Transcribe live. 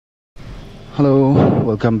Hello,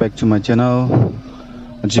 welcome back to my channel.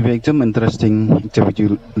 Ajibe ekdam interesting activity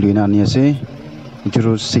luina ani ase.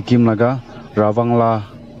 Itu Sikkim laga Ravangla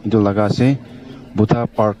itu laga ase. Buddha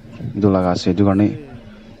Park itu laga ase. Itu karne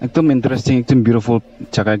ekdam interesting, ekdam beautiful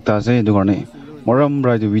jaga ekta ase. Itu karne moram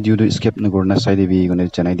ra itu video tu skip nagorna side bi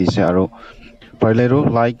gone chanai dise aro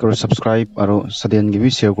parlero like or subscribe aro sadian gi bi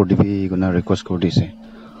share kor dibi gona request kor dise.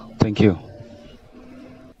 Thank you.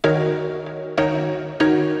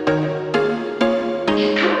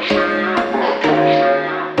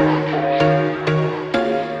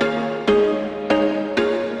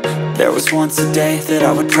 There was once a day that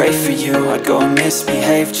I would pray for you. I'd go and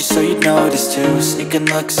misbehave just so you'd notice too. Sneaking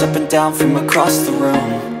looks up and down from across the room.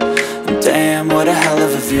 And damn, what a hell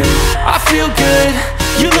of a view. I feel good,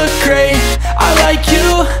 you look great, I like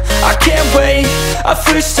you, I can't wait. A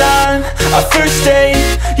first time, a first date.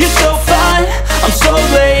 You're so fine, I'm so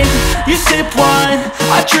late. You sip wine,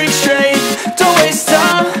 I drink straight. Don't waste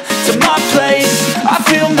time to my place. I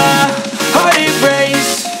feel my heart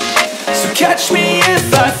erase. So catch me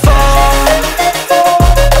if I fall.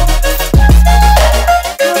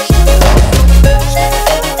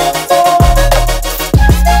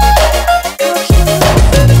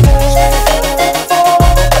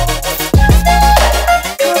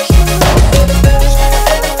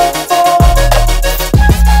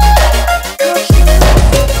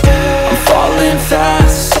 I'm falling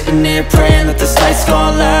fast, sitting here praying that this night's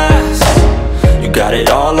gonna last. You got it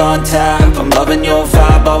all on tap, I'm loving your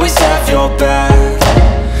vibe, always have your back.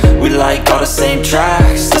 We like all the same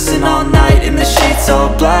tracks, listen all night in the sheets all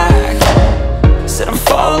black. Said I'm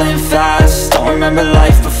falling fast, don't remember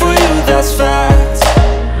life before you, that's fact.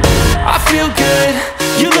 I feel good,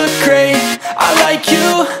 you look great, I like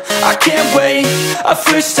you, I can't wait. A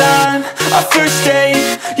first time, a first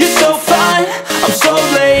date. You're so fine, I'm so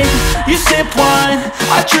late. You sip wine,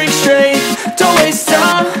 I drink straight. Don't waste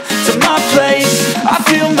time to my place. I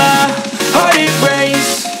feel my heart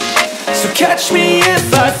erase. So catch me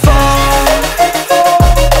if I fall.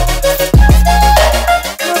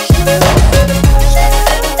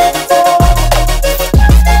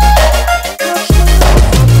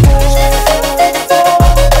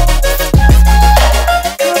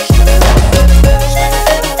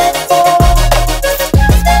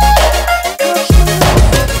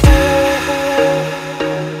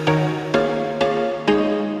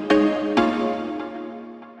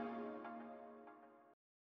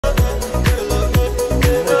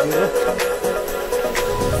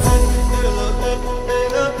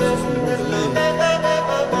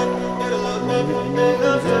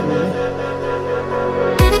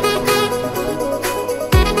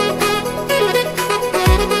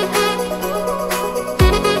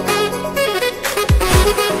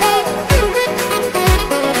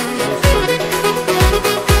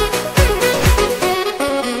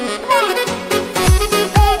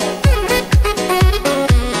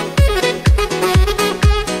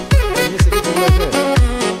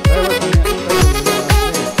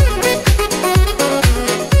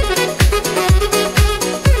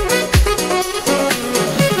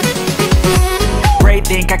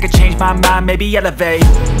 Think I could change my mind, maybe elevate.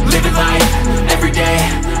 Living life, every day,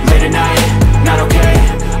 late at night, not okay.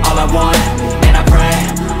 All I want, and I pray,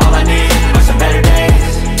 all I need are some better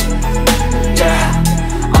days.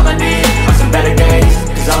 Yeah, all I need are some better days.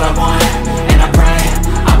 Cause all I want, and I pray,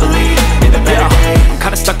 I believe in the better days. I'm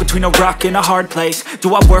kinda stuck between a rock and a hard place.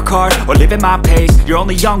 Do I work hard, or live at my pace? You're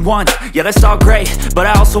only young once, yeah that's all great, but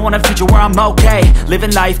I also want a future where I'm okay.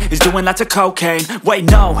 Living life is doing lots of cocaine. Wait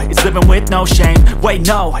no, it's living with no shame. Wait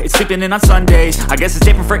no, it's sleeping in on Sundays. I guess it's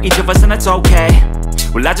different for each of us and that's okay.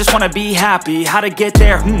 Well I just wanna be happy, how to get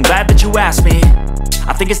there? Glad that you asked me.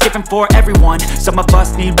 I think it's different for everyone. Some of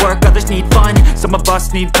us need work, others need fun. Some of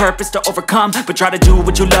us need purpose to overcome. But try to do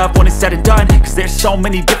what you love when it's said and done. Cause there's so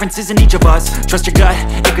many differences in each of us. Trust your gut,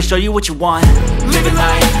 it can show you what you want. Living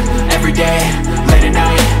life, every day, late at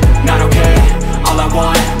night, not okay. All I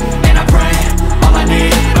want, and I pray, all I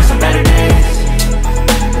need are some better days.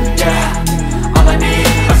 Yeah, all I need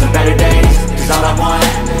are some better days. Cause all I want,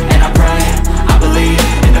 and I pray, I believe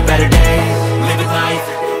in the better days. Living life,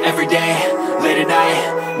 every day, late at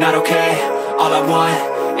night, not okay. All I want,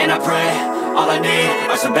 and I pray, all I need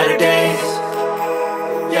are some better days.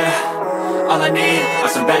 Yeah, all I need are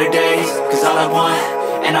some better days. Cause all I want,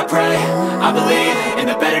 and I pray, I believe in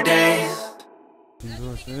the better days.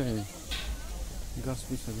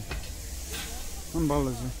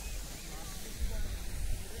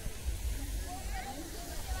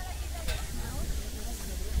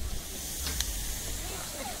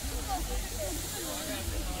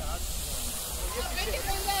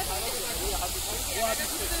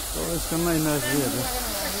 What? इसका ना इन्हें ऐसे ही है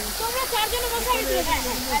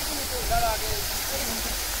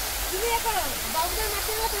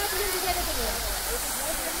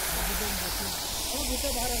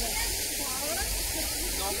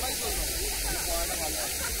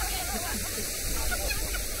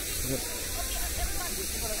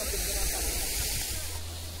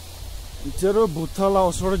चलो बुथाला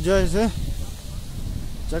उसर जाए से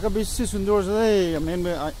जगह बेसी सुंदर से मेन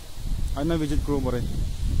में आई में विजिट करो बड़े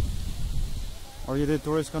और ये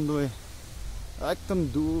टूरिस्ट कंदो है एकदम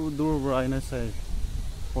दूर दूर बड़ा आइना से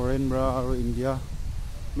फॉरेन बड़ा और इंडिया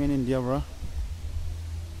मेन इंडिया बड़ा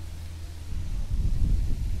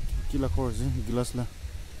किला कोर्स है गिलास ला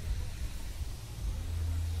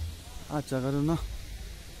आज जगह तो ना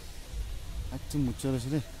एकदम मुच्चा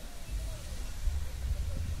से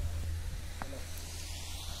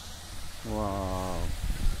wow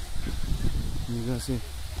Naga sih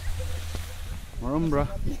malam bra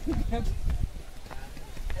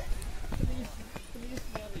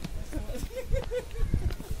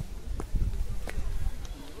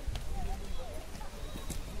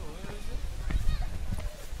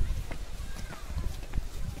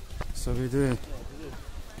सभी तो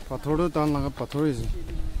पत्थर तो ताल लगा पत्थर ही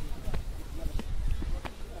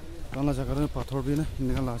ताला जगह पत्थर भी ना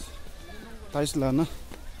निकला टाइस लाना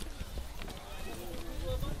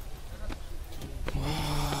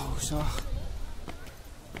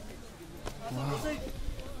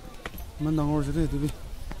मैं नंगर से तो भी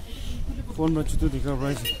फोन में चुटू दिखा रहा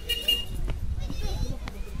है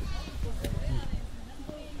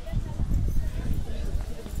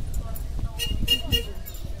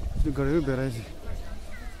तो घर में बैठा है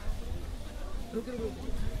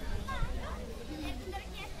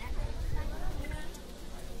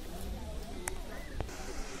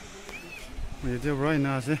ये जो रहा है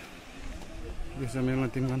ना से bisa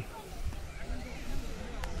melantingkan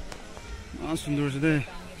सुंदर से दे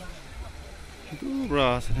itu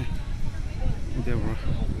beras nih dia bro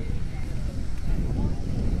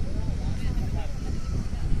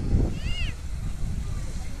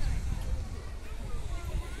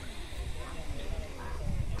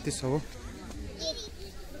itu sao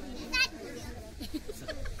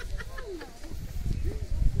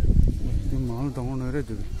itu mahal dong nere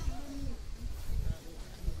juga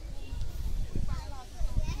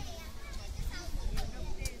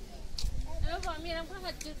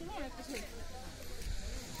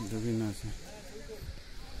भी ना से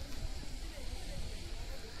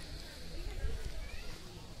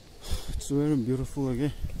it's very beautiful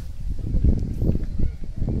again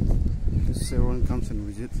everyone comes and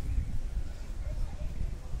visit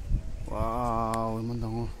wow emang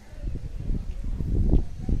dong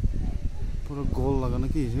pura gold lagi na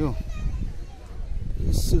ki sih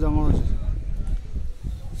isi dong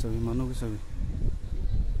sabi manu ki sabi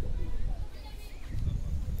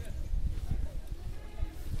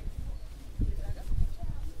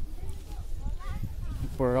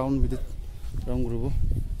around with it round group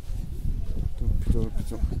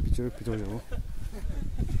to picture jabo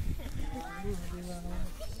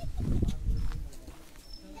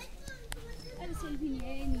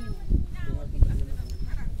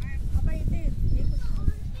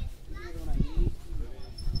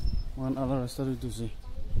one other story to see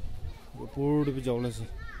poor to be jawless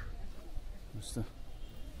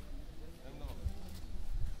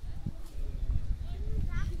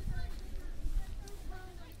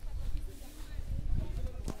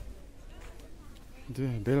itu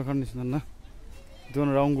bel kan di sana na itu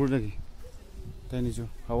round gur lagi tadi jo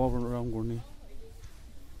hawa round gur nih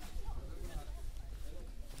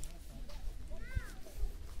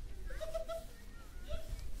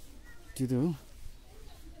itu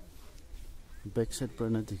backside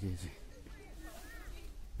pernah dikit sih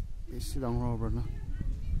isi dang round pernah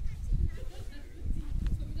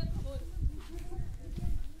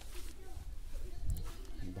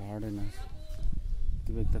bahar deh nas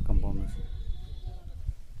itu kita compound sih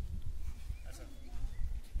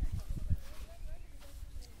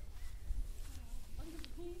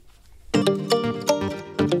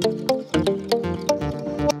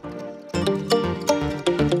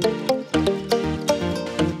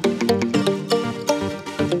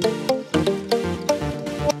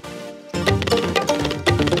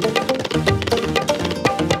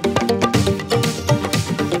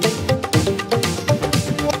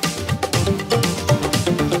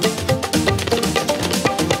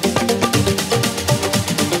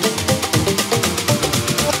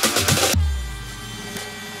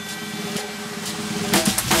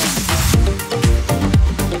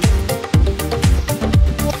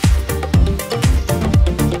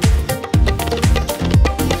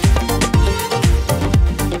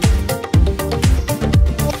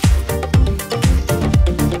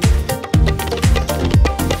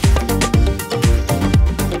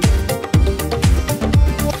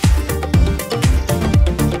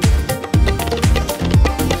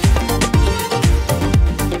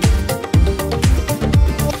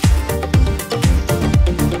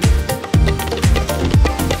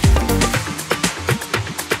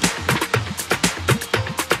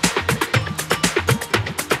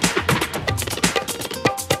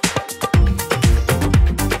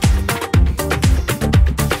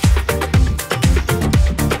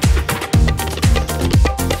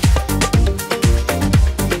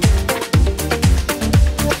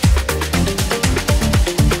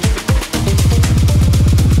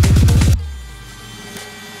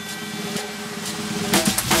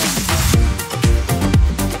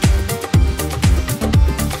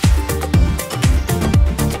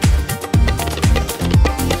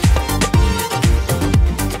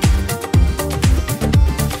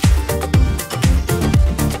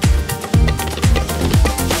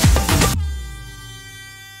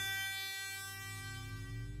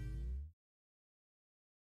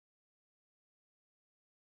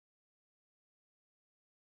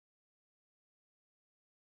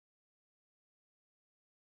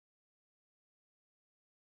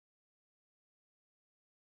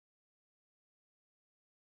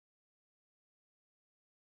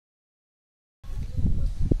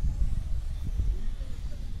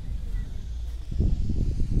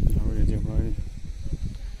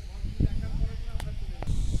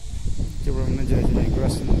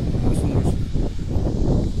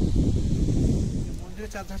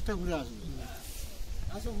 4-5টা ঘুরে আসবে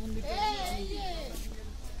আসো মন্দির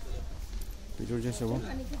ভিতর যাই সব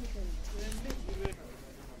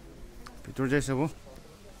ভিতর যাই সব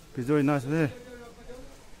ভিতর না আছে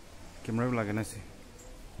ক্যামেরা লাগে না আছে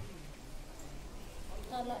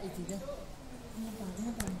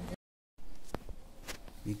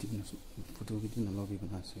Itu foto gitu na lobby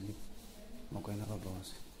bana asli mau kayak apa bawa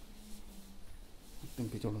sih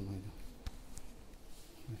tempe colon mau itu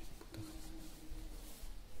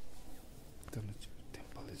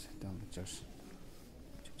temple is temple church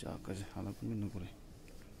jaga aja halak pun minum boleh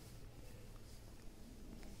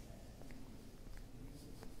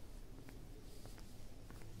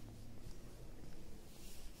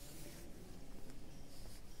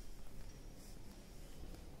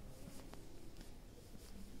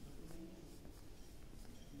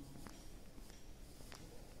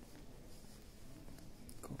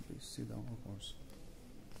sit down of course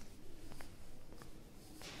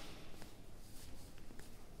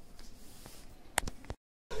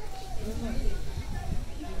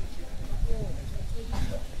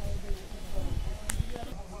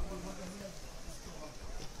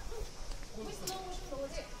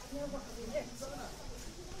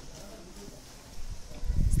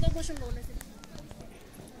slow motion बोलने से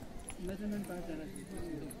measurement part है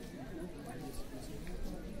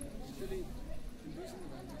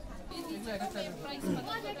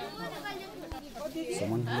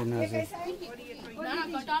saman लेना है ना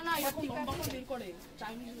कटाना या तो लंबा को मिल करे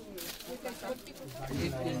चाइनीज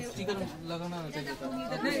स्टिकर लगाना चाहिए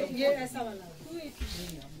नहीं ये ऐसा वाला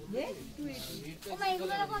ये 280 ओ मैं इधर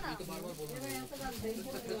लगा ना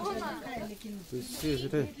लेकिन इससे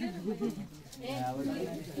इधर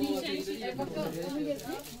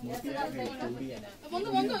বন্ধু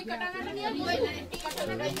বন্ধু ওই কাটানাটা নিয়ে বই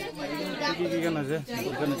কাটানাটা কি কেন আছে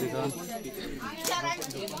ওখানে ঠিক আছে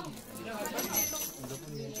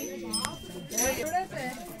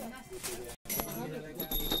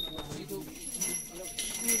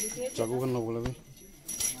चाकू करना बोला भी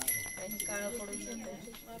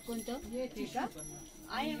कोणतं हे ठीक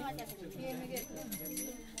आहे माझ्याकडे हे मी घेतलं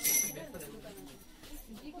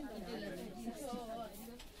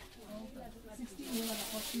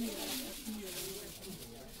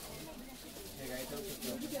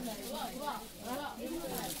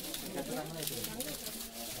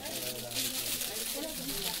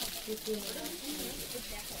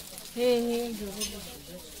हे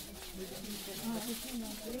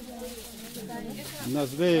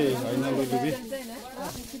नसबे आईना लोगी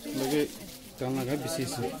लगे कालना का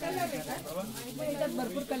विशेष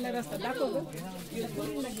भरपूर कलर असतात दाखव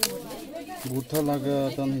बुद्धा लगा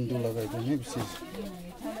तन हिंदू लगा इधर में विशेष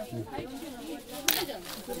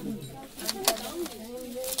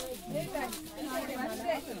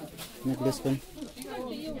नेकलेस पेन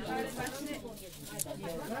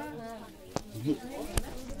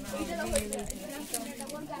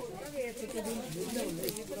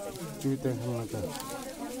चूते हैं लगा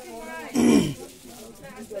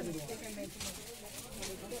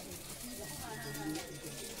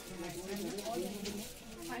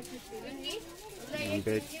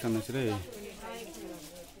बैग करना चाहिए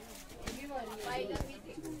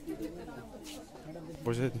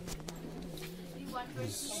Proceed.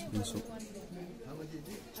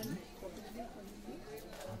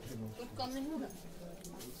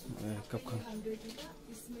 कब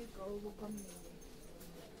का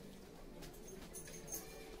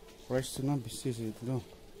प्राइस ना विशेष है तो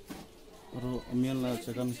और अमियान ला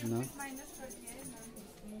चकम ना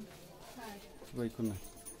भाई को ना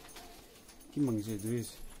कि मंगे द्वेष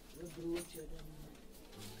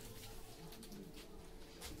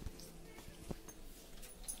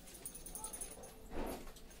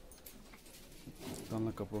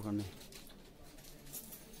ताना कपड़ों का नहीं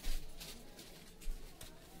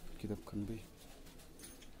किताब खन भी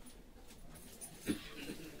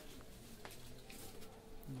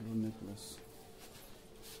नेकलेस